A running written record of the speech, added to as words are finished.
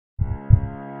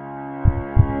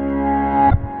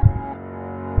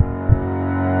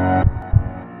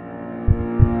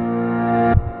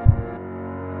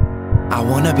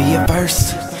wanna be a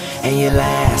first and your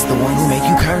last, the one who make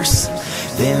you curse,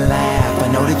 then laugh.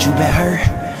 I know that you've been hurt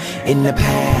in the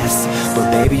past,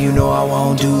 but baby, you know I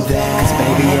won't do that. Cause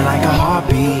baby, you're like a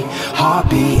heartbeat,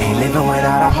 heartbeat. Ain't living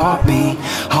without a heartbeat,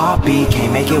 heartbeat.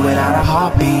 Can't make it without a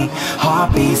heartbeat,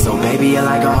 heartbeat. So baby, you're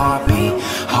like a heartbeat,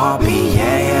 heartbeat,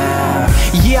 yeah,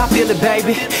 yeah. Yeah, I feel it,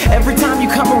 baby. Every time you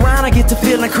come around, I get to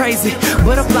feeling crazy.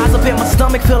 Butterflies up in my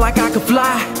stomach, feel like I could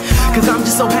fly. Cause I'm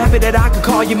just so happy that I could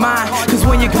call you mine. Cause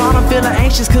when you're gone, I'm feeling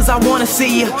anxious cause I wanna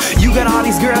see you. You got all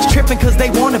these girls tripping cause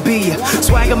they wanna be you.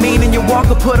 Swagger mean and your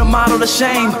walker put a model to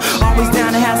shame. Always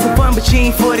down to have some fun but you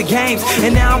ain't for the games.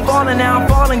 And now I'm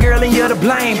falling girl, and you're to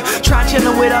blame. Try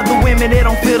chilling with other women, it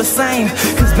don't feel the same.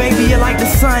 Cause baby, you're like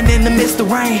the sun in the midst of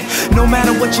rain. No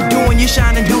matter what you're doing, you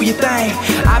shine and do your thing.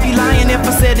 I'd be lying if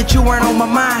I said that you weren't on my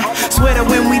mind. Swear that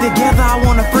when we together, I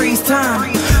wanna freeze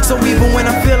time. So even when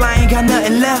I feel I ain't got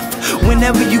nothing left,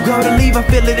 whenever you go to leave, I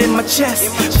feel it in my chest.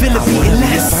 Feel it beating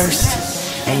less.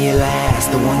 First and your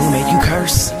last, the one who make you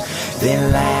curse,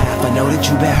 then laugh. I know that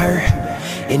you've been hurt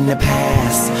in the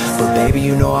past, but baby,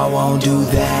 you know I won't do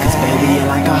that. Cause baby, you're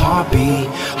like a heartbeat,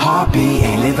 heartbeat.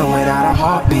 Ain't living without a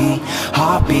heartbeat,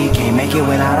 heartbeat. Can't make it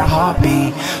without a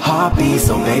heartbeat, heartbeat.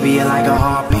 So baby, you're like a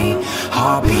heartbeat,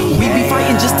 heartbeat, yeah. We be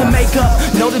fighting just to make up.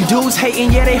 Know them dudes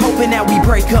hating, yeah, they hoping that we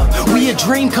break up. We a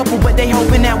dream couple, but they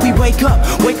hoping that we wake up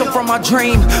from our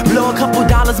dream. Blow a couple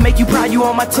dollars, make you proud, you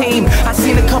on my team. I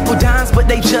seen a couple dimes, but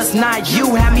they just not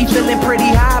you. Have me feeling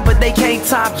pretty high, but they can't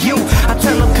top you. I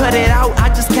tell them cut it out, I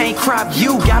just can't crop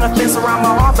you. Got a fence around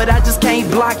my heart, but I just can't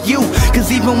block you.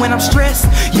 Cause even when I'm stressed,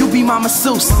 you be my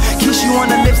masseuse. Kiss you on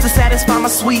the lips to satisfy my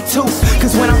sweet tooth.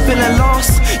 Cause when I'm feeling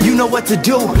lost, you know what to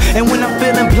do. And when I'm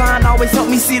feeling blind, always help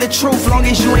me see the truth. Long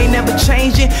as you ain't never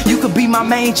changing, you could be my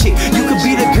main chick. You could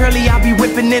be the girlie I be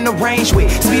whipping in the range with.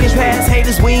 Speeding past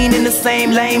haters, we ain't in the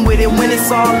same lane with it. When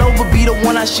it's all over, be the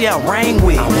one I share rain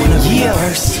with. I wanna be your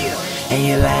first and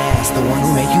your last, the one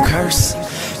who make you curse,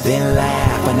 then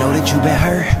laugh. I know that you've been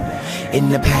hurt in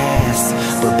the past,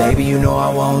 but baby, you know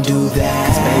I won't do that.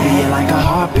 Cause baby, you're like a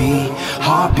heartbeat,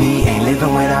 heartbeat. Ain't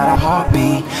living without a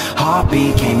heartbeat,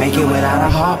 heartbeat. Can't make it without a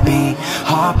heartbeat,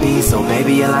 heartbeat. So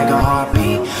baby, you're like a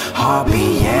heartbeat,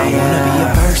 heartbeat, yeah, yeah. I wanna be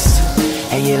your first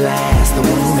and your last, the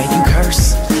one who make you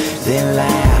curse, then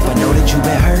laugh. I know that you've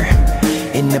been hurt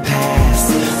in the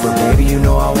past, but baby, you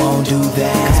know I won't do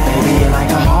that. Cause baby, you're like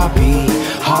a heartbeat,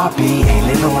 heartbeat. Ain't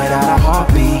living without a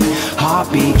heartbeat,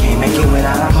 heartbeat. Can't make it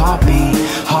without a heartbeat,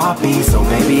 heartbeat. So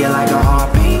baby, you're like a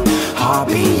heartbeat,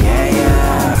 heartbeat, yeah,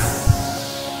 yeah.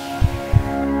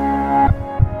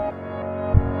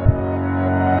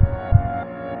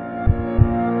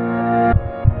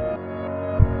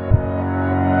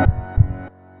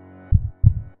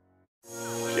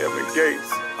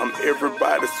 I'm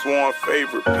everybody's sworn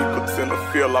favorite. People tend to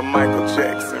feel like Michael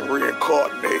Jackson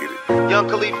reincarnated. Young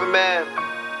Khalifa, man.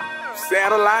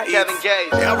 Satellite, Kevin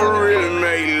Gates. never really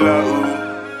made love.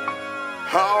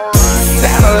 Alright.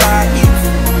 Satellite,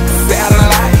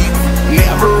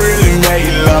 never really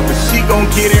made love, but she gon'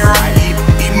 get it right.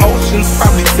 Emotions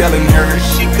probably telling her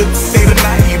she could stay the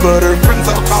night, but her friends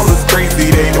all call us crazy.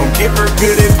 They don't give her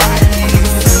good advice.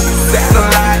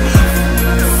 Satellite,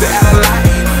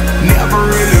 never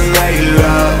really made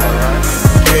love.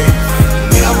 Yeah,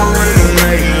 never really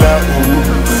made love.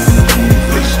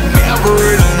 Never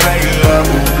really made love.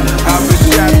 I've been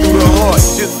shot through the heart,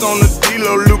 just on the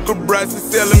D-Lo. Luca Brasi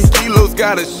selling kilos.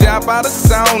 Got a shop out of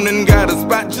town and got a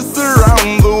spot just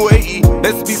around the way.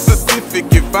 Let's be specific,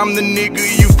 if I'm the nigga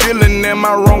you feeling, am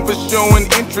I wrong for showing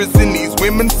interest in these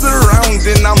women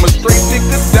surrounding? I'm a straight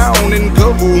nigga down and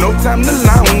go. No time to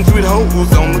lounge with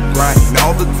hoes on the grind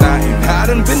all the time. I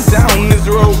done been down this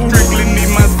road. Strictly need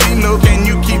my C-note. Can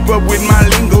you keep up with my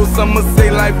lingo? Some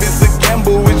say life is a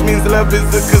gamble, which means love is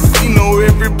a casino.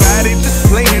 Everybody just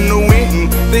playing to win.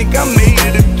 Think I made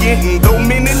it again. Though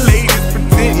many ladies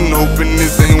pretending, hoping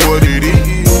this ain't what it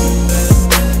is.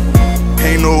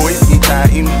 Ain't no wasting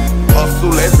time.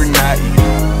 Hustle every night.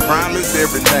 Promise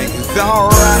everything is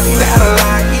alright.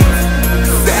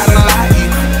 Satellite,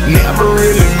 never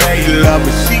really made love,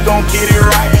 but she gon' get it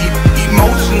right.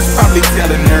 Emotions probably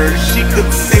telling her she could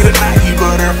stay the night,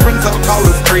 but her friends all call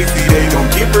us crazy. They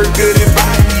don't give her good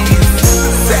advice.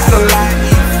 Satellite,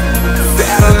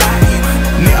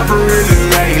 never really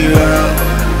made love.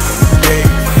 Yeah,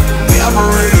 never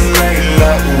really made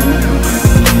love.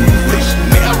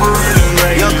 Never really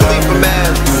made Young Khalifa,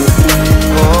 man.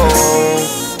 Oh,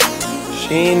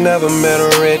 she ain't never met a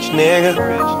rich nigga.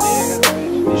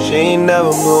 She ain't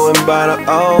never moving by the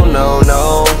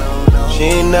no. She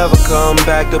ain't never come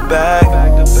back to back. I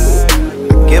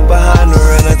get behind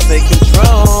her and I take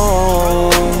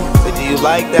control. But do you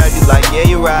like that, you like, yeah,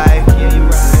 you right.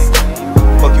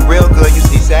 Fuck you real good, you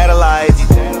see satellites.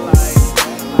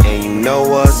 And you know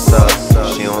what's up.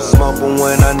 She don't smoke, but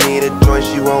when I need a joint,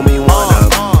 she roll me one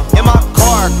up. In my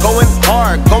car, going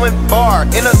hard, going far.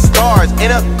 In the stars,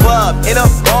 in a club, in a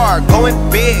bar. Going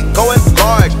big, going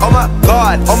large. Oh my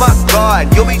god,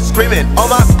 you'll be screaming,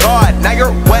 oh my god. Now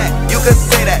you're wet, you could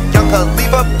say that. Young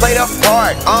Khalifa played a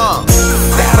part,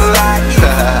 Satellite,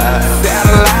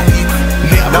 satellite.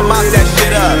 Now mop that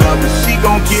shit up. She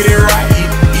gon' get it right.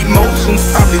 Emotions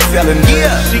probably telling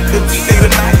her she could stay the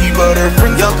night, but her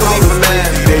friends Young Khalifa, man,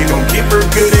 they gon' give her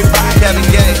good advice. Kevin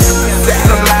Gates.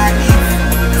 Satellite,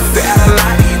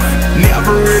 satellite.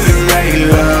 Never really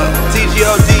made love.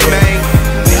 TGOD, man.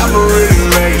 Never really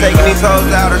made love. Taking these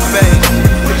hoes outer space.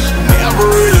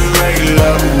 Never really made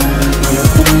love.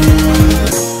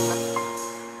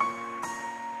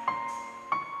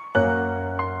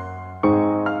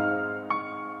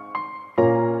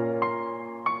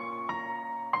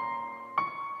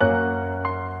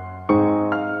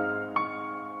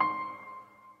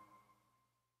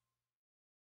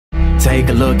 Take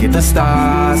a look at the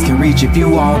stars, can reach if you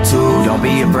want to. Don't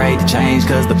be afraid to change,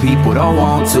 cause the people don't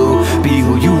want to. Be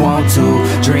who you want to,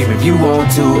 dream if you want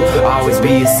to. Always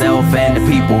be yourself and the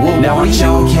people will want you. Now we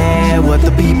don't care what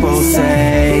the people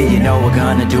say. You know we're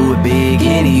gonna do it big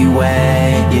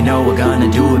anyway. You know we're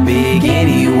gonna do it big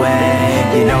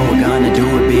anyway. You know we're gonna do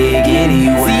it big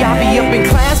anyway. See, I be up in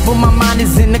class, but my mind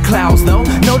is in the clouds though.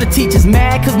 Know the teacher's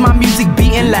mad cause my music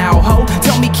beating loud, ho.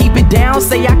 Tell me keep it down,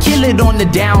 say I kill it on the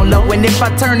down low. And if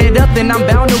I turn it up, then I'm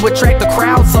bound to attract the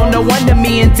crowd. So no wonder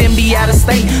me and Tim be out of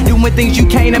state, doing things you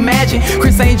can't imagine.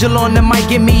 Chris Angel on the mic,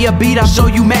 give me a beat, I'll show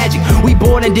you magic. We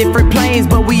born in different planes,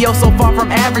 but we oh so far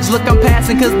from average. Look, I'm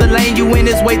passing cause the lane you in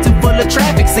is way too full of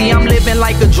traffic. See, I'm living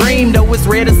like a dream, though it's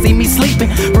rare to see me sleeping.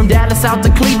 From Dallas out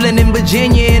to Cleveland and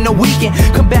Virginia in a weekend.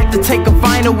 Come back to take a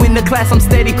final in the class, I'm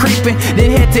steady creeping.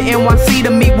 Then head to NYC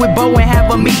to meet with Bo and have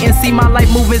a meeting. See my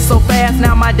life moving so fast,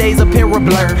 now my days appear a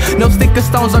blur. No sticker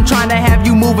stones, I'm trying to have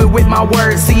you moving with my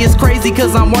words. See, it's crazy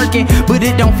cause I'm working, but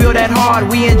it don't feel that hard.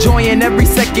 We enjoying every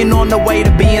second on the way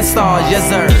to being stars, yes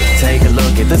sir. Take a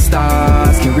look at the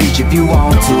stars, can reach if you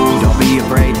want to. Don't be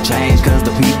afraid to change cause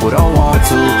the people don't want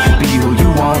to. Be who you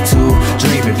want to,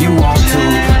 dream if you want to.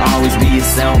 Always be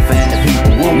yourself and the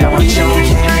people will want you. Now we don't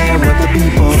care what the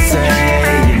people say.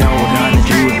 You know we're gonna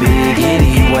do it big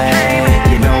anyway.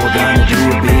 You know we're gonna do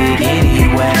it big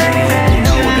anyway. You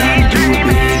know we're gonna do it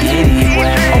big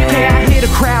anyway. Okay, I hear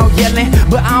the crowd yelling,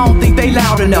 but I don't think they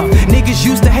loud enough. Niggas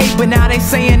used to hate, but now they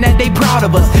saying that they proud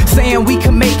of us. Saying we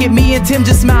can make it, me and Tim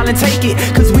just smile and take it.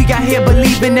 Cause we got here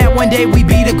believing that one day we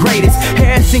be the greatest.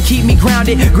 Harrison keep me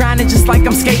grounded, grinding just like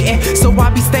I'm skating. So I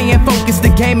be staying focused, the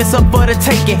game is up for the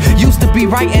taking. Used to be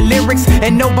writing lyrics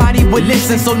and nobody would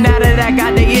listen. So now that I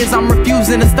got the ears, I'm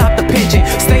refusing to stop the pigeon.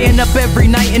 Staying up every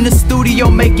night in the studio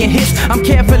making hits. I'm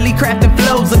carefully crafting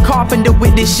flows, a carpenter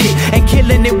with this shit. And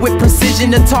killing it with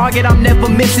precision, the target I'm never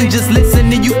missing. Just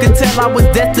listening, you can tell I was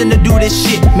destined to do this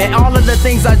shit. Man, all of the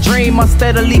things I dream are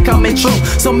steadily coming true.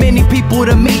 So many people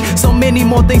to meet, so many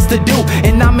more things to do.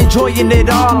 And I'm enjoying it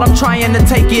all, I'm trying to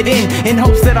take it in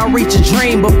hopes that I reach a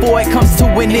dream before it comes to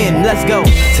an end. Let's go.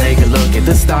 Take a look at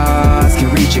the stars, can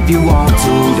reach if you want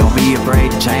to. Don't be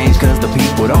afraid to change cause the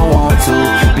people don't want to.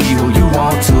 Be who you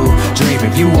want to, dream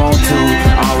if you want to.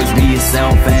 Always be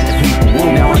yourself and the people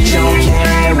will want you. Now we don't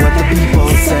care what the people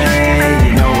say.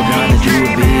 You know we're gonna do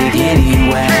it big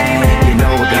anyway. You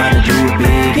know we're gonna do it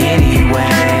big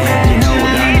anyway. You know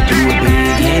we're gonna do it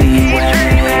big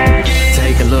anyway.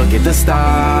 Take a look at the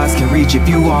stars, can reach if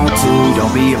you want to.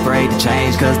 Don't be afraid to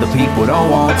change cause the people don't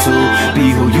want to.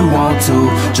 Be who you want to,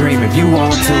 dream if you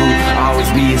want to. Always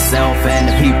be yourself and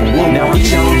the people will want you. Now we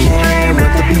don't care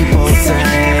what the people say.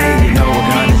 You know we're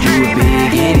gonna do it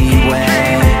big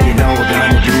anyway. You know we're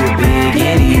gonna do it big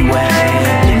anyway.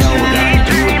 You know we're gonna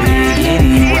do it big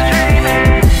anyway.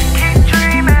 Keep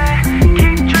dreaming,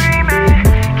 keep dreaming,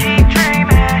 keep dreaming,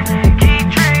 keep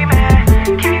dreaming,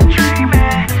 keep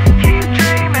dreaming, keep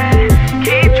dreaming,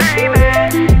 keep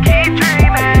dreaming, keep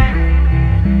dreaming.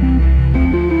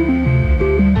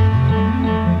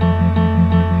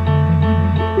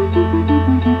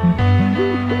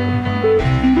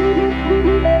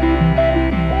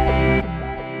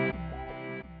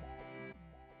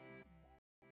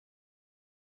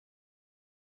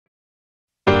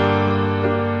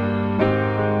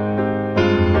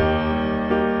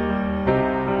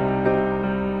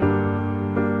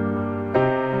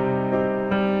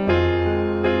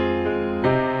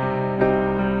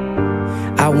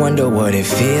 I wonder what it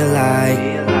feel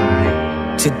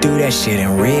like to do that shit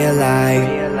in real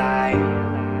life.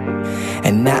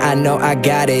 and now I know I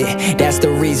got it. That's the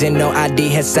reason no ID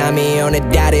has signed me on a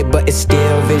dotted, but it's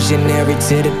still visionary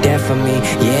to the death of me.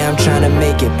 Yeah, I'm trying to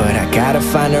make it, but I gotta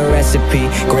find a recipe.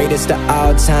 Greatest of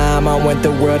all time, I want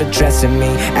the world addressing me.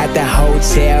 At the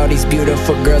hotel, these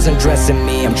beautiful girls undressing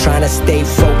me. I'm trying to stay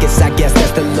focused, I guess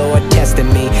that's the Lord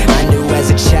testing me. I knew as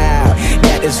a child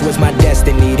that this was my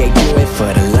destiny. They do it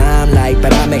for the limelight,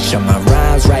 but I make sure my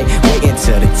rhyme's right. Waiting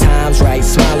till the time's right.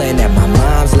 Smiling at my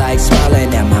mom's like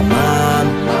smiling at my mom.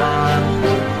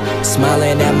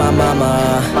 Smiling at my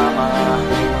mama.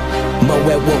 Mo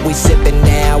at what we sippin'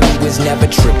 now, we was never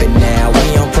trippin' now.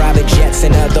 We on private jets,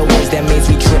 in other words, that means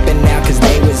we trippin' now. Cause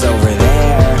they was over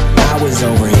there, I was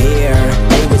over here.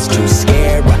 They was too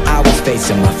scared, but I was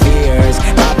facing my fears.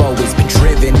 I've always been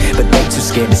driven, but they too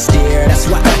scared to steer. That's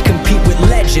why I compete with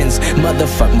legends,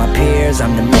 motherfuck my peers.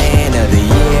 I'm the man of the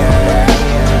year.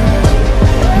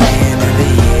 Man of the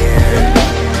year.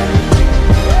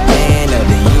 Man of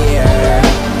the year.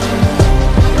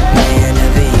 Man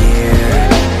of the year.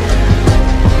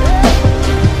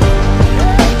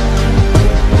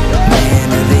 Man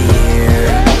of the year.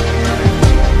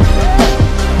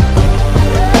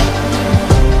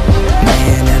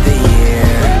 Man of the year.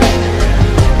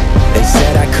 They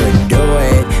said I couldn't do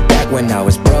it back when I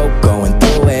was broke, going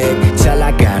through it. Till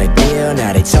I got a deal,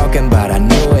 now they talking about I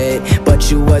knew it. But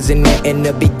you wasn't there in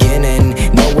the beginning,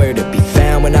 nowhere to be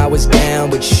found when I was down.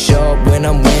 But you show up when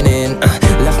I'm winning.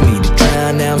 Left me to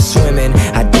drown, now I'm swimming.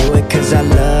 I do it cause I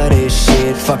love this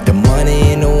shit. Fuck the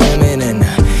money and the women,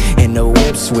 and the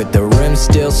whips with the rims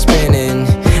still spinning.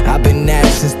 I've been at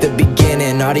it since the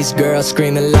beginning. All these girls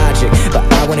screaming logic, but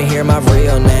I wanna hear my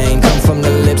real name come from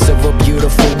the lips of a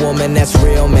beautiful woman that's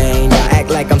real, man. Y'all act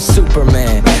like I'm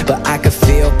Superman, but I could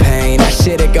feel pain. I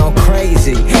should've gone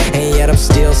crazy, and yet I'm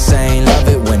still sane. Love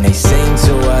it when they sing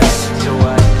to us.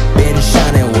 Been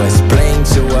shining what's bling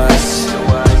to us.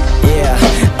 Yeah,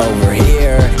 over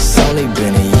here, it's only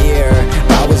been a year.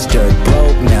 I was dirt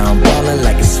broke, now I'm ballin'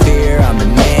 like a sphere. I'm the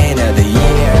man of the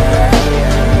year.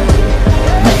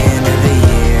 Man of the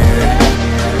year.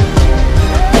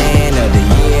 Man of the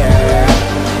year.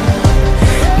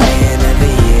 Man of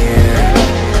the year.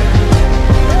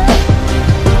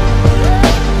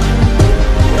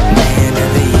 Man of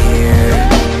the year.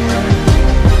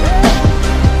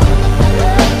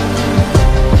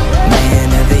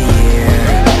 Man of the year.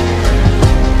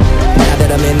 Now that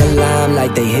I'm in the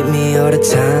limelight, they hit me all the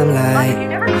time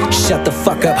like, shut the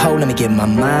fuck up, ho, let me get my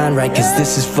mind right. Cause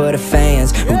this is for the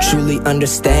fans who truly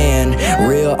understand.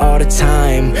 Real all the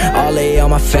time, all of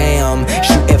my fam.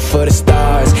 Shooting for the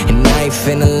stars, and knife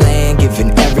in the land.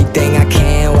 Giving everything I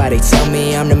can, why they tell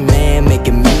me I'm the man.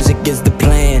 Making music is the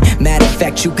plan. Matter of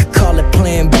fact, you could call it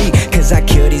plan B. Cause I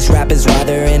kill these rappers while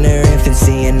they're in their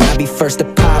infancy, and I'll be first to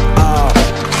pop off.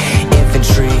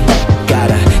 Infantry,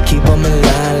 gotta keep them in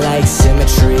line like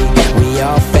symmetry. We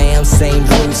all fam, same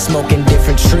roots, smoking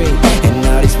different tree.